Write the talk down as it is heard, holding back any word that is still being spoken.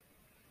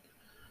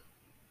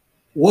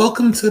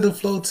Welcome to the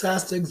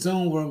Flowtastic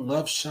Zone where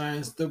love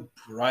shines the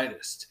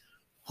brightest.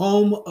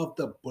 Home of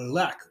the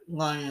Black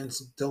Lions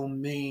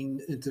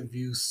Domain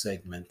interview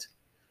segment.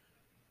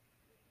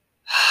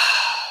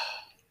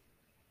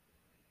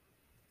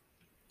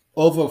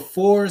 Over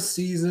 4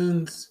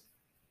 seasons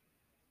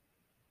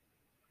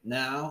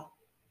now.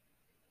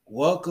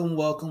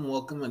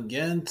 Welcome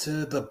again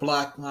to the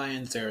Black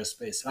Lions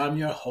Aerospace. I'm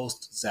your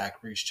host,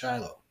 Zachary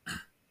Shiloh.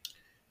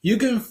 You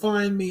can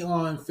find me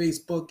on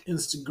Facebook,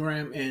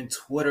 Instagram, and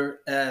Twitter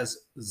as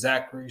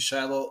Zachary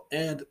Shiloh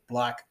and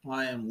Black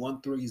Lion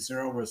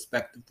 130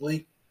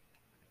 respectively.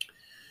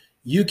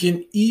 You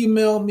can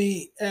email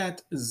me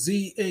at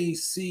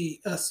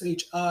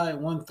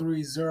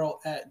zacshi130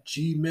 at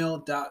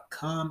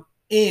gmail.com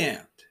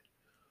and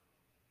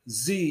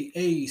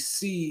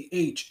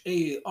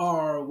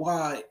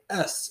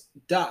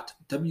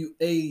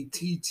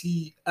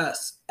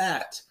zacharys.watts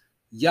at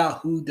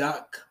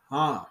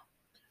yahoo.com.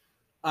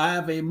 I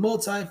have a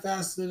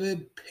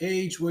multifaceted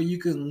page where you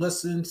can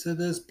listen to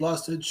this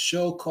blessed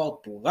show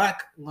called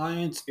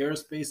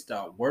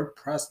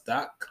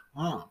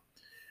blacklionsaerospace.wordpress.com.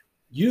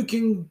 You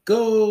can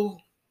go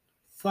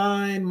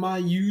find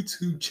my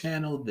YouTube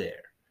channel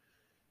there.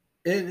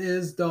 It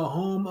is the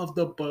home of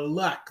the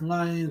Black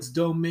Lions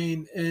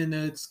domain in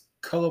its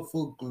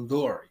colorful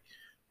glory.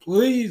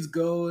 Please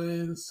go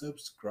and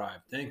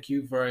subscribe. Thank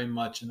you very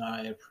much, and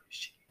I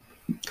appreciate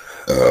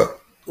it.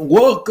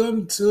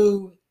 Welcome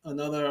to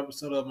another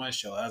episode of my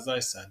show, as I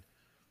said.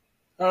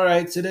 All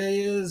right, today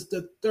is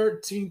the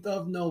 13th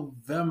of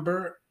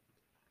November.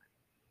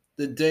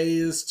 The day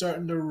is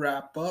starting to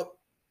wrap up.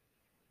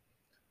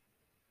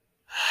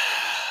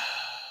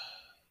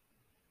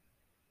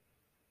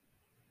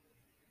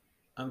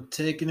 I'm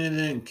taking it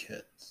in,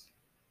 kids.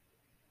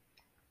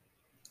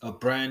 A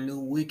brand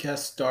new week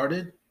has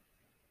started.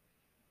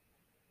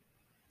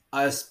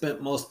 I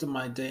spent most of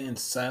my day in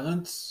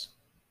silence.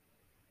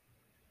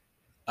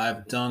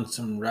 I've done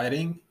some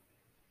writing.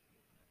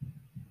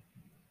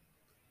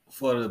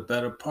 For the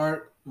better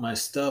part, my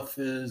stuff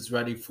is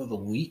ready for the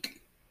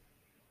week.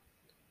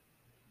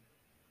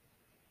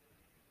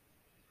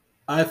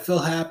 I feel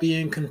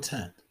happy and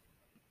content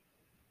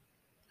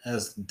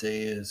as the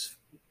day is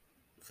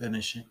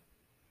finishing.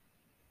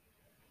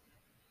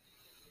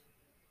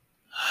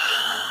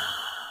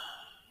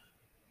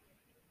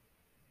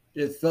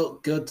 It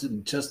felt good to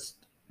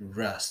just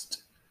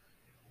rest,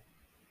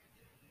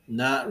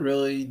 not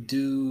really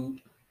do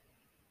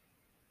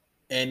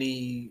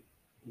any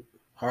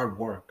hard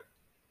work,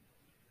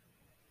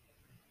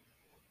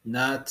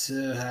 not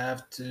to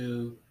have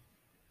to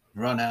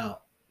run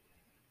out.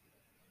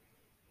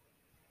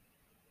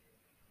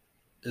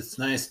 It's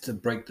nice to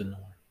break the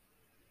norm.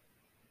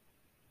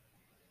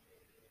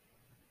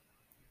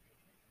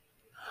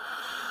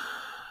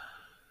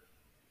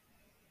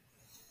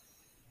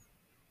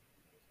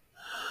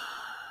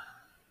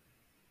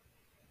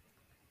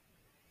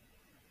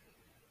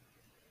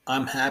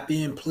 I'm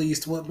happy and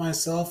pleased with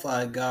myself.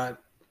 I got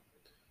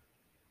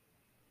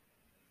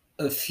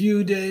a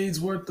few days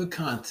worth of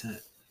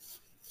content.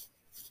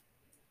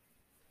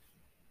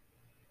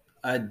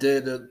 I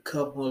did a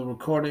couple of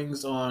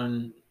recordings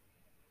on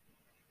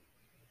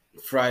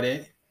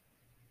Friday,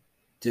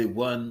 did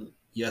one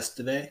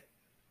yesterday.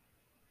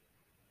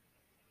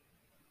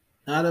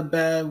 Not a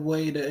bad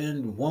way to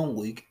end one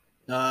week,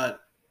 not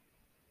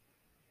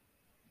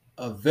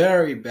a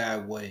very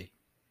bad way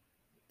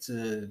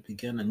to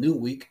begin a new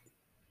week.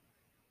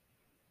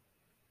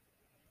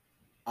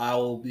 I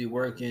will be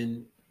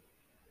working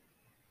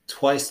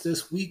twice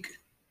this week.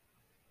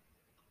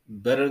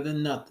 Better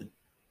than nothing.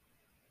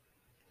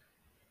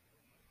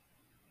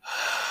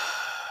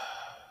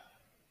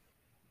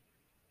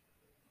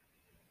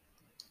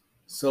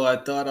 So I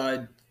thought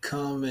I'd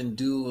come and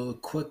do a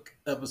quick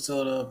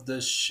episode of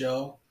this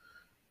show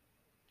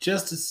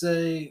just to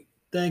say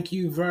thank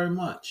you very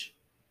much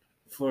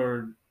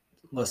for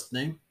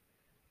listening.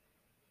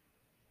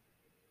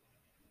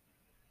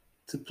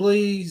 To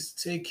please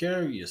take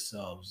care of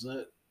yourselves.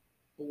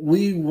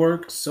 We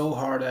work so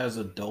hard as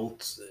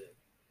adults.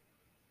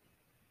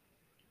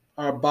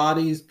 Our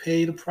bodies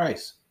pay the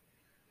price.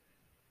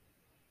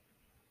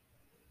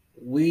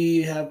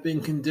 We have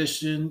been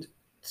conditioned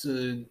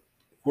to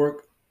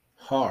work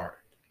hard.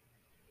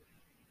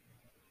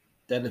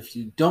 That if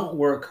you don't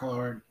work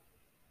hard,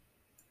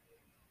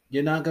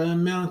 you're not going to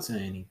amount to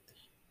anything.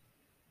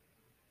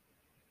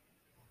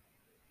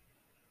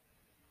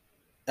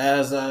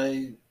 As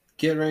I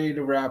get ready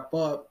to wrap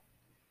up,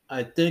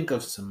 I think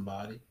of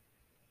somebody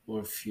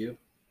or a few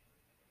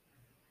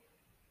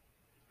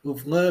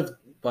who've lived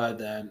by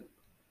that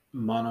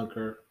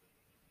moniker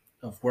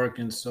of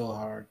working so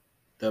hard,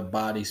 their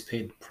bodies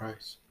paid the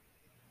price.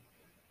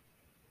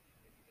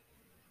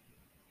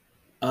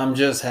 I'm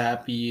just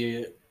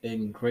happy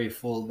and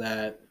grateful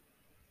that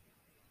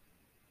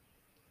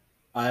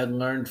I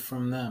learned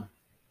from them.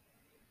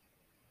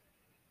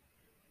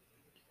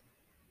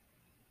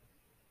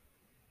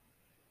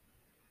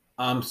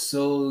 I'm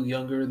so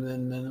younger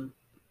than them.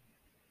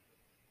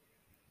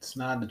 It's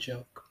not a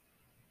joke.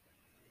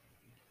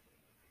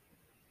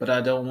 but I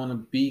don't want to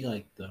be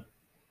like them.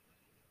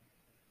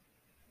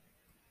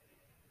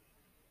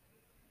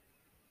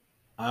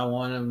 I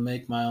want to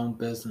make my own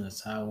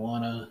business. I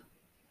want to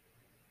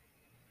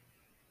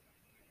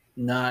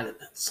not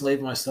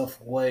slave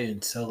myself away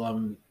until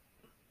I'm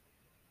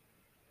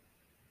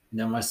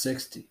in my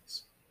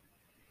 60s.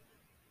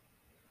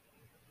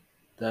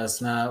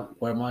 That's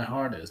not where my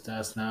heart is.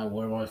 That's not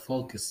where my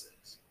focus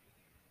is.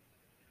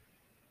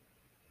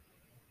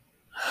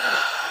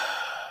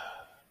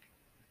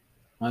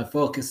 My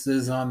focus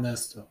is on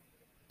this though.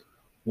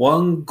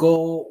 One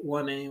goal,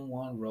 one aim,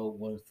 one road,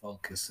 one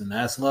focus, and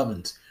that's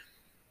Lovins.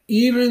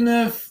 Even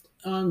if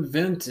I'm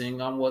venting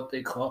on what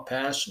they call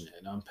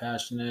passionate, I'm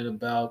passionate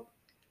about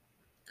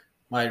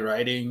my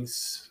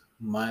writings,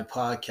 my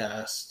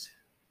podcast.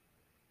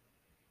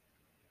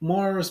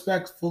 More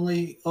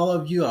respectfully, all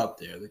of you out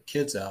there, the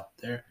kids out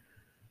there,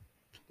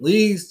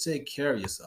 please take care of yourself.